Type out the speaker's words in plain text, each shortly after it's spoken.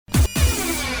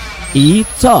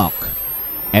E-Talk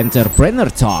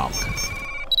Entrepreneur Talk.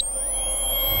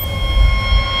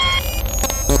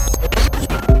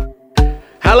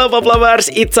 Halo Pop Lovers,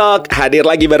 E-Talk hadir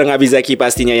lagi bareng Abi Zaki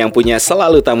pastinya yang punya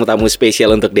selalu tamu-tamu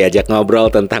spesial untuk diajak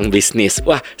ngobrol tentang bisnis.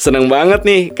 Wah, seneng banget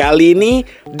nih. Kali ini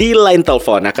di line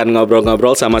telepon akan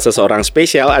ngobrol-ngobrol sama seseorang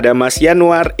spesial. Ada Mas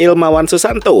Yanuar Ilmawan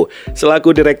Susanto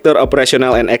selaku Direktur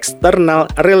Operational and External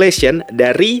Relation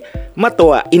dari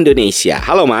Matoa Indonesia.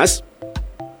 Halo Mas.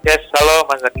 Yes, halo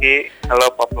Mas Zaki.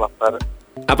 Halo Pop Lover.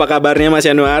 Apa kabarnya Mas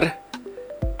Yanuar?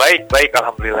 Baik,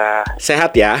 Alhamdulillah.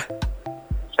 Sehat ya?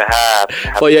 Sehat.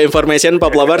 For your information,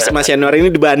 Pop Lovers, Mas Yanuar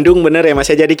ini di Bandung, bener ya Mas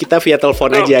ya? Jadi kita via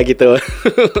telepon aja gitu.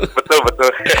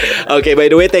 Betul. Oke, by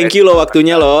the way, thank you loh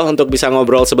waktunya loh untuk bisa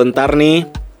ngobrol sebentar nih.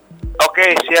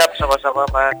 Oke, siap, sama-sama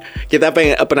Mas. Kita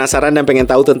penasaran dan pengen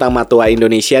tahu tentang Matoa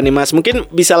Indonesia nih Mas. Mungkin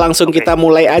bisa langsung kita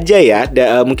mulai aja ya.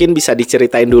 Mungkin bisa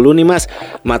diceritain dulu nih Mas.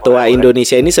 Matoa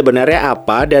Indonesia ini sebenarnya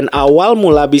apa dan awal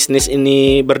mula bisnis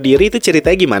ini berdiri itu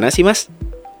ceritanya gimana sih Mas?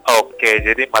 Oke,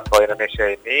 jadi Matoa Indonesia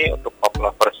ini untuk Pop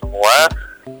Lover semua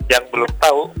yang belum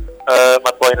tahu,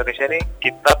 Matoa Indonesia ini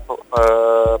kita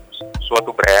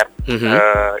suatu brand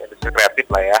industri kreatif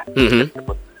lah ya.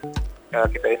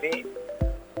 Kita ini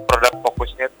produk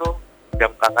fokusnya tuh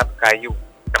jam tangan kayu.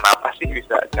 Kenapa sih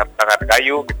bisa jam tangan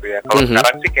kayu gitu ya? Kalau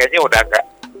sekarang sih kayaknya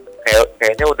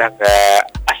udah nggak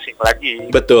asing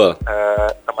lagi. Betul.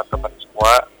 Teman-teman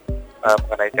semua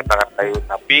mengenai jam tangan kayu,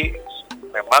 tapi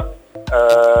memang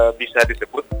bisa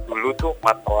disebut dulu tuh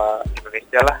Matoa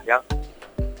Indonesia lah yang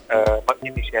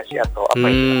menginisiasi atau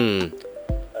apa itu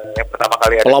yang pertama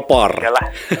kali ada pelopor lah.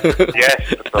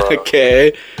 Yes, betul. Oke.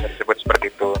 Disebut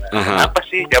seperti itu. Apa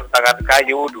sih jam tangan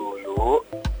kayu dulu?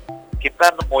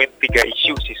 Kita nemuin 3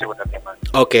 isu sih sebenarnya Mas.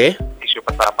 Oke. Isu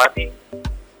pertama nih,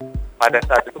 pada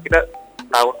saat itu kita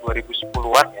tahun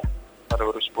 2010-an ya. Tahun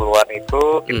 2010-an itu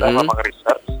kita memang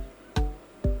research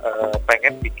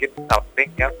pengen bikin something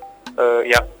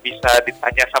yang bisa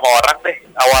ditanya sama orang deh.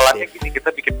 Awalannya gini, kita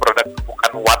bikin produk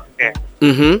bukan what-nya.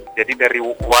 Jadi dari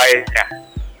why-nya.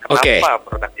 Kenapa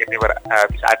produk ini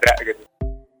bisa ada gitu.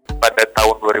 Pada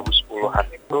tahun 2010-an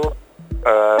itu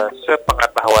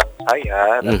sepengetahuan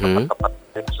saya dan teman-teman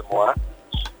semua,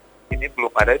 ini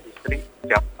belum ada industri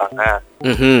jam tangan.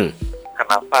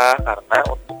 Kenapa? Karena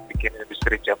untuk bikin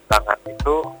industri jam tangan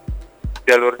itu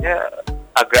jalurnya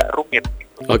agak rumit.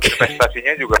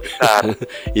 Investasinya juga besar.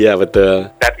 Iya betul.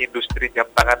 Dan industri jam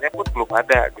tangannya pun belum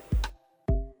ada gitu.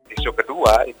 Isu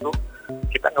kedua itu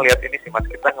kita ngelihat ini sih Mas,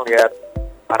 kita ngelihat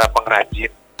para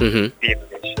pengrajin di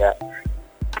Indonesia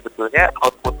sebetulnya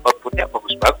outputnya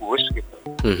bagus-bagus gitu.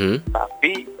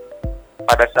 Tapi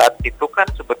pada saat itu kan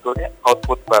sebetulnya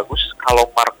output bagus, kalau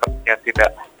marketnya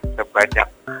tidak sebanyak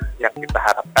yang kita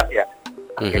harapkan ya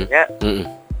akhirnya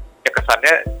ya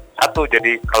kesannya satu,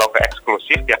 jadi kalau nggak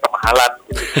eksklusif ya kemahalan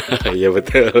gitu. Iya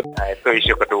betul. Nah itu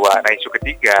isu kedua. Nah isu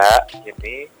ketiga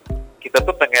ini kita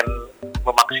tuh pengen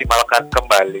memaksimalkan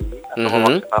kembali atau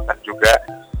memaksimalkan juga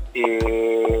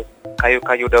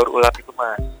kayu-kayu daur ulang itu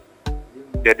Mas.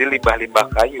 Jadi limbah-limbah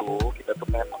kayu kita tuh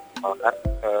pengen maksimalkan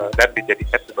dan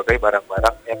dijadikan sebagai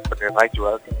barang-barang yang bernilai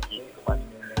jual tinggi gitu Mas.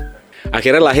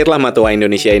 Akhirnya lahirlah Matoa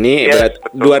Indonesia ini. Yes,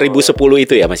 2010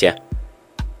 itu ya Mas ya?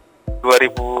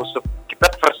 2010 kita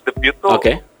first debut tuh.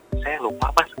 Saya lupa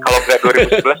Mas, kalau nggak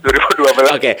 2011,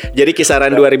 2012. Jadi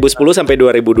kisaran 2010 sampai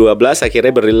 2012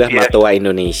 akhirnya berdirilah Matoa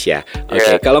Indonesia.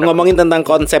 Kalau ngomongin tentang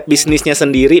konsep bisnisnya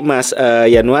sendiri Mas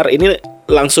Yanuar, ini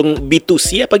langsung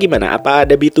B2C apa gimana? Apa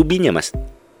ada B2B-nya Mas?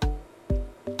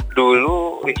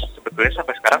 Dulu sebetulnya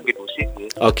sampai sekarang B2C sih.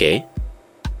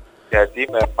 Jadi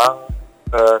memang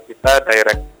kita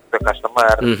direct ke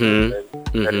customer.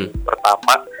 Dari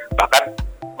pertama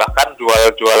bahkan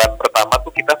jualan pertama tuh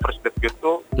kita first debut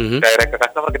tuh direct ke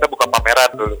customer, kita buka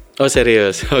pameran dulu. Oh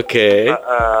serius?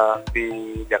 Di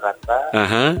Jakarta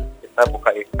kita buka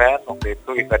event. Waktu itu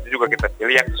eventnya juga kita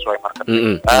pilih yang sesuai market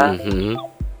kita.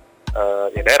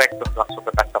 Ya direct tuh langsung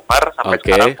ke customer. Sampai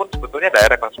sekarang pun sebetulnya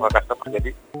direct langsung ke customer. Jadi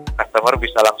customer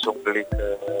bisa langsung beli ke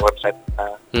website kita.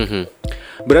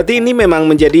 Berarti ini memang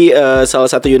menjadi salah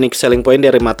satu unique selling point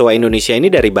dari Matoa Indonesia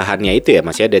ini dari bahannya itu ya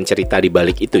Mas ya, dan cerita di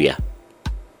balik itu ya?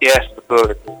 Yes,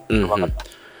 betul itu.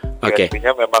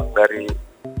 Artinya memang dari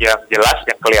yang jelas,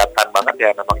 yang kelihatan banget ya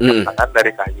memang jam tangan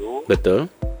dari kayu. Betul.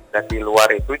 Dan di luar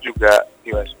itu juga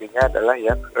USP-nya adalah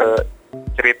yang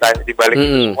cerita di balik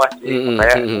itu semua sih.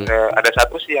 Makanya ada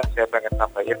satu sih yang saya pengen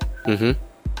sampaikan.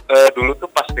 Dulu tuh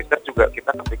pas research juga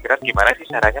kita kepikiran gimana sih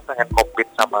caranya pengen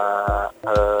compete sama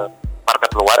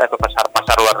market luar atau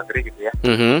pasar luar negeri gitu ya.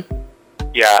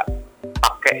 Ya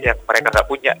pakai yang mereka nggak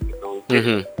punya gitu.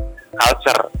 Jadi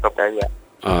culture atau budaya.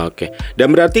 Oke. Dan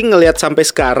berarti ngelihat sampai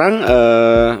sekarang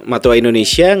Matoa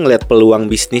Indonesia ngelihat peluang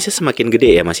bisnisnya semakin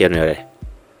gede ya Mas Yanuar?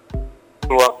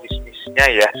 Peluang bisnisnya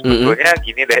ya sebetulnya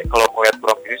gini deh, kalau ngelihat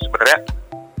peluang bisnis sebenarnya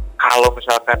kalau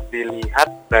misalkan dilihat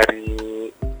dari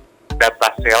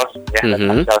data sales ya,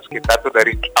 data sales kita tuh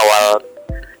dari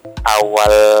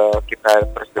awal kita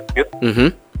first debut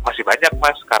masih banyak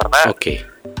Mas, karena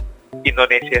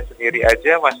Indonesia sendiri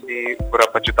aja masih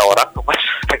berapa juta orang tuh Mas,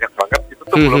 banyak banget itu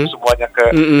tuh belum semuanya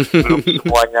belum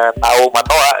semuanya tahu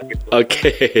Matoa gitu.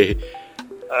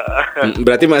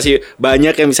 Berarti masih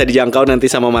banyak yang bisa dijangkau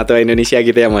nanti sama Matoa Indonesia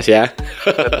gitu ya Mas ya.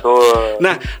 Betul.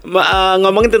 Nah,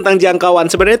 ngomongin tentang jangkauan,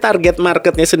 sebenarnya target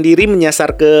marketnya sendiri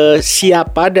menyasar ke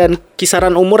siapa dan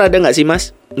kisaran umur ada nggak sih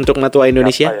Mas untuk Matoa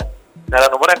Indonesia? Ya?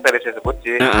 Kisaran umur yang tadi saya sebut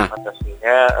sih,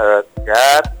 fantasinya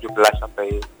 17 sampai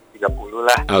 30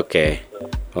 lah.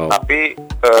 Tapi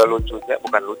lucunya,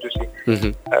 bukan lucu sih,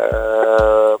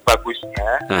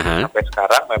 bagusnya sampai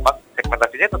sekarang memang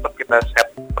segmentasinya tetap kita set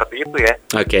seperti itu ya.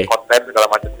 Konten segala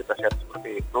macam kita set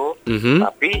seperti itu,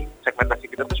 tapi segmentasi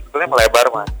kita tuh sebetulnya melebar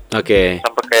Mas.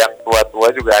 Sampai ke yang tua-tua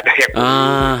juga ada yang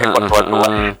tua-tua,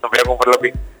 sampai yang umur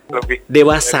lebih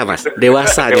dewasa Mas,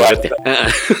 dewasa maksudnya.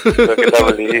 Kita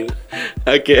beli.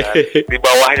 Di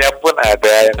bawahnya pun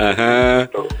ada yang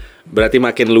gitu. Berarti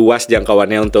makin luas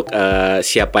jangkauannya untuk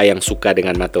siapa yang suka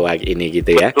dengan Matoa ini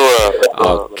gitu ya.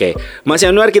 Betul. Mas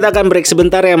Yanuar, kita akan break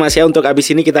sebentar ya Mas ya. Untuk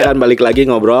abis ini kita akan balik lagi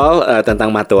ngobrol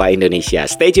tentang Matoa Indonesia.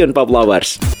 Stay tune Pop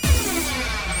Lovers.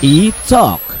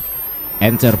 E-Talk,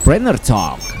 Entrepreneur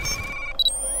Talk.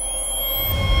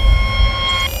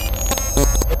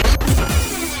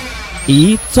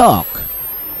 E-Talk,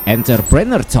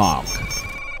 Entrepreneur Talk.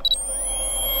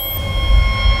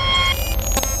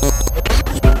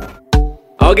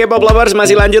 Oke Pop Lovers,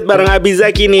 masih lanjut bareng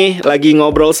Abizaki nih. Lagi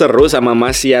ngobrol seru sama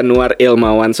Mas Yanuar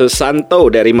Ilmawan Susanto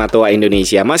dari Matoa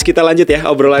Indonesia. Mas, kita lanjut ya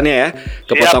obrolannya ya.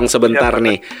 Kepotong sebentar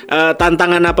nih.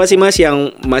 Tantangan apa sih Mas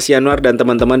yang Mas Yanuar dan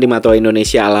teman-teman di Matoa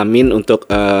Indonesia alamin untuk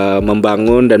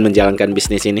membangun dan menjalankan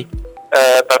bisnis ini?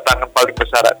 Tantangan paling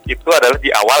besar itu adalah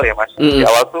di awal ya Mas. Di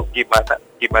awal tuh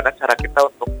gimana cara kita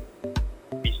untuk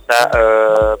bisa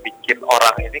bikin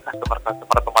orang ini customer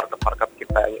atau market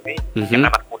kita ini yang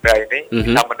anak muda ini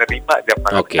bisa menerima jam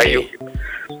tangan kayu gitu.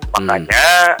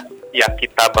 Makanya yang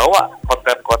kita bawa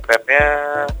konten-kontennya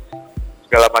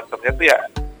segala macamnya tuh ya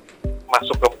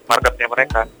masuk ke marketnya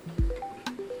mereka.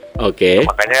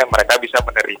 Makanya mereka bisa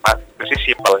menerima, itu sih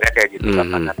simpelnya kayak gitu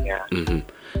tantangannya.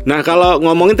 Nah, kalau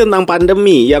ngomongin tentang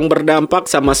pandemi yang berdampak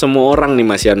sama semua orang nih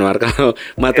Mas Yanuar, kalau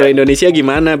Matoa Indonesia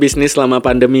gimana bisnis selama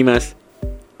pandemi Mas?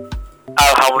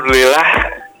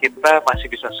 Alhamdulillah kita masih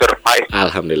bisa survive.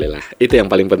 Alhamdulillah, itu yang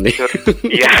paling penting.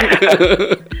 Iya.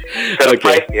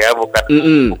 Survive ya, bukan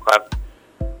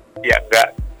ya enggak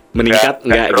meningkat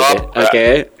enggak gitu.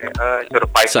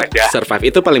 Survive aja.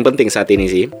 Survive itu paling penting saat ini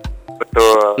sih.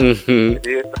 Betul.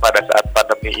 Jadi pada saat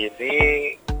pandemi ini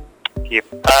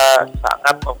kita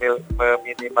sangat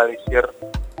meminimalisir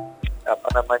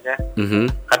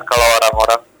kan kalau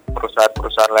orang-orang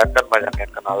perusahaan lain kan banyak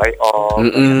yang kena layoff.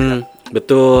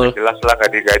 Betul. Jelas lah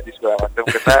nggak digaji segala macam.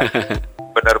 Kita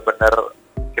benar-benar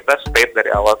kita state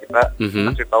dari awal, kita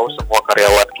kasih tahu semua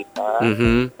karyawan kita,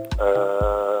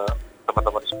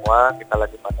 teman-teman semua kita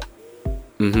lagi pandemi.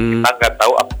 Kita nggak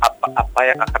tahu apa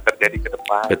yang akan terjadi ke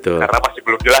depan. Betul. Karena masih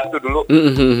belum jelas tuh dulu.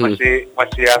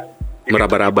 Masih yang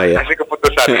meraba-raba ya. Kasih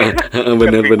keputusan.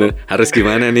 Bener-bener harus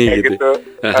gimana nih gitu.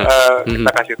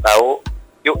 Kita kasih tahu,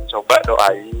 yuk coba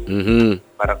doain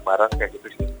bareng-bareng kayak gitu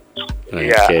sih. Jadi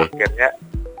ya akhirnya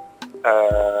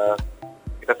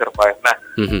kita survive. Nah,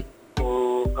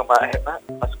 kemarin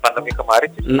pas pandemi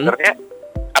kemarin sebenarnya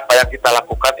apa yang kita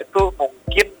lakukan itu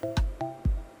mungkin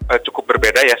cukup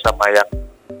berbeda ya sama yang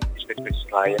bisnis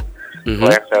lain.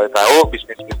 Kalau yang saya tahu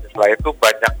bisnis lain tuh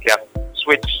banyak yang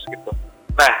switch gitu.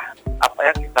 Nah, apa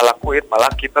yang kita lakuin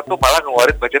kita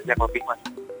ngeluarin budget yang lebih Mas.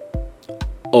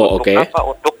 Untuk apa?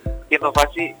 Untuk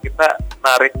inovasi. Kita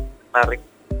narik narik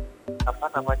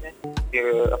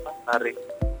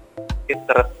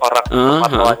interest orang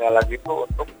Matoanya lagi tuh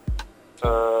untuk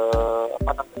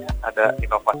ada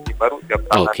inovasi baru, jam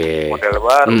tangan model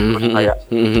baru, terus kayak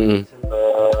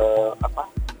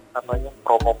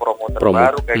promo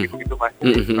terbaru kayak gitu Mas.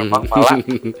 Memang malah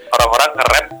orang-orang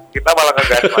ngerem, kita malah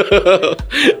ngegas Mas.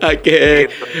 Gitu.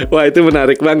 Wah, itu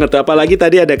menarik banget. Apalagi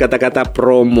tadi ada kata-kata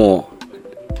promo.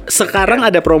 Sekarang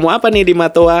ada promo apa nih di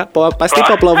Matoa? Pasti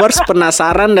Pop Lovers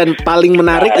penasaran dan paling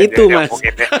menarik itu Mas.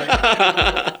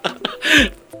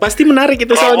 Pasti menarik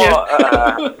itu soalnya.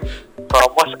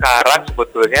 Promo sekarang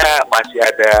sebetulnya masih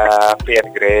ada VN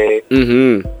Grade,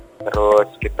 Terus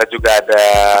kita juga ada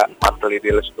monthly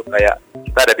deals tuh kayak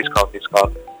kita ada diskon.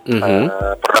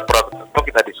 Produk-produk tertentu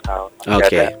kita diskon.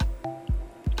 Oke.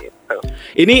 Gitu.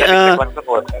 Ini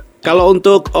kalau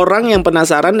untuk orang yang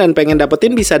penasaran dan pengen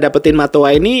dapetin, bisa dapetin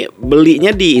Matoa ini belinya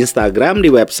di Instagram,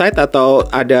 di website, atau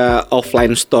ada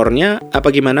offline store-nya, apa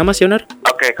gimana Mas Yonar?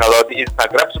 Oke, kalau di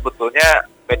Instagram sebetulnya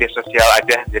media sosial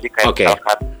aja, jadi kayak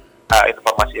misalkan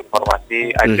informasi-informasi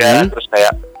aja, terus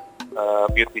kayak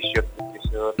beauty shoot,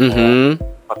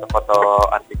 foto-foto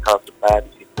artikel kita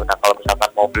di situ. Nah kalau misalkan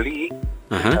mau beli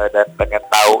dan pengen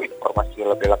tahu informasi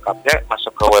lebih lengkapnya,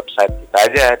 masuk ke website kita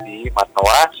aja di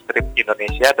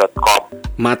matoa-indonesia.com.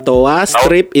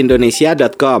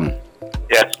 matoa-indonesia.com.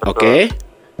 Yes, betul. Oke.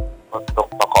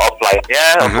 Untuk toko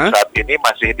offline-nya untuk saat ini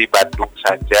masih di Bandung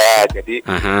saja. Jadi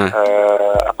kalau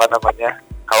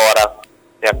orang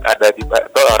yang ada di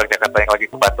orang Jakarta yang lagi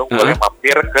ke Bandung boleh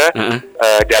mampir ke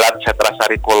Jalan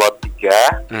Sentrasari Kulon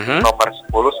 3 nomor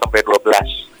 10 sampai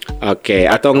 12. Oke,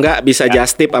 atau enggak bisa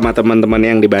just tip sama teman-teman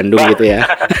yang di Bandung gitu ya.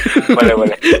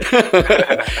 Boleh.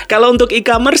 Kalau untuk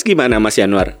e-commerce gimana Mas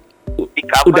Yanuar?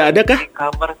 Udah ada kah?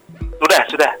 E-commerce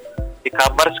sudah.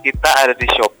 E-commerce kita ada di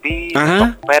Shopee,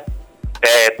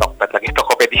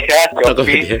 Tokopedia,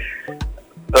 Shopee,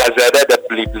 Lazada dan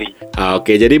Blibli.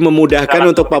 Oke, jadi memudahkan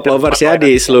untuk pop lovers ya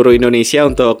di seluruh Indonesia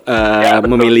untuk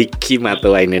memiliki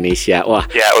Matoa Indonesia. Wah.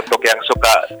 Ya, untuk yang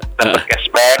suka dapat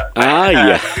cashback.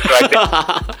 Iya. Gitu aja.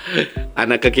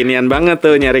 Anak kekinian banget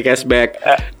tuh nyari cashback.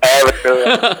 Betul.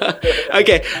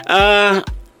 Oke,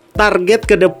 target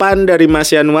ke depan dari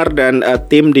Mas Yanuar dan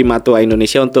tim di Matoa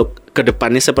Indonesia untuk ke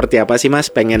depannya seperti apa sih Mas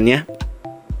pengennya?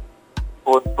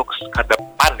 Untuk ke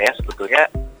depan ya sebetulnya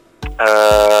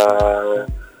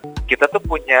kita tuh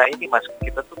punya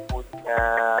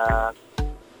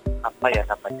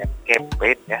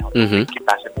campaign ya untuk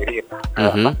kita sendiri di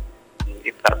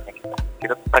internetnya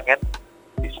kita tuh pengen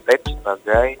di stage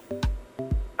sebagai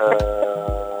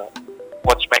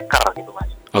watchmaker gitu Mas.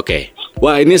 Oke.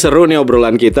 Wah, ini seru nih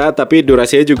obrolan kita, tapi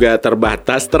durasinya juga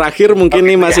terbatas. Terakhir mungkin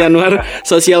nih Mas Yanuar,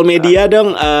 sosial media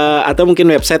dong, atau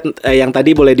mungkin website yang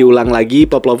tadi boleh diulang lagi.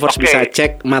 Pop lovers bisa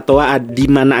cek Matoa di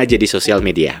mana aja di sosial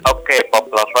media. Oke,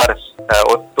 Pop lovers.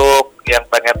 Untuk yang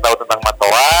pengen tahu tentang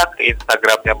Matoa, ke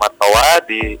Instagramnya Matoa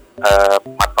di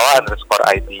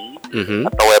matoa_id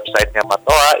atau websitenya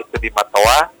Matoa itu di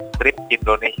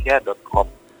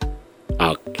matoa-indonesia.com.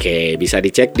 Oke, bisa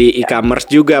dicek di e-commerce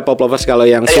juga Pop lovers kalau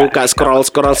yang suka scroll,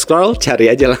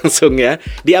 cari aja langsung ya.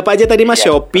 Di apa aja tadi Mas?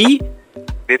 Shopee?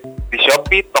 Di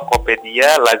Shopee,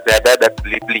 Tokopedia, Lazada dan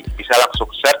Blibli. Bisa langsung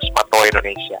search Matoa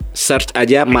Indonesia. Search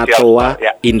aja Matoa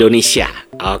Indonesia.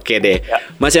 Oke deh.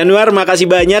 Mas Yanuar, makasih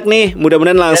banyak nih.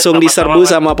 Mudah-mudahan langsung diserbu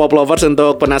sama Pop lovers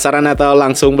untuk penasaran atau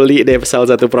langsung beli deh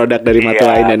salah satu produk dari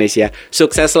Matoa Indonesia.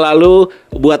 Sukses selalu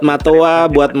buat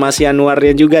Matoa, buat Mas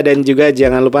Yanuarnya juga, dan juga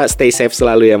jangan lupa stay safe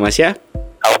selalu ya Mas ya.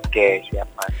 Oke, siap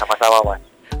Mas. Sama-sama Mas.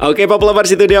 Oke, Pop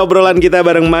lovers, itu dia obrolan kita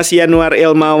bareng Mas Yanuar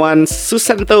Ilmawan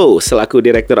Susanto selaku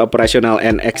Direktur Operasional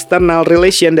and External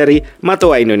Relation dari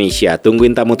Matoa Indonesia.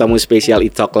 Tungguin tamu-tamu spesial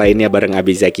e-talk lainnya bareng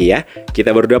Abi Zaki ya. Kita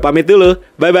berdua pamit dulu.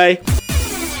 Bye-bye.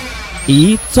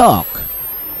 E-talk,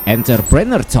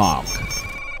 Entrepreneur Talk.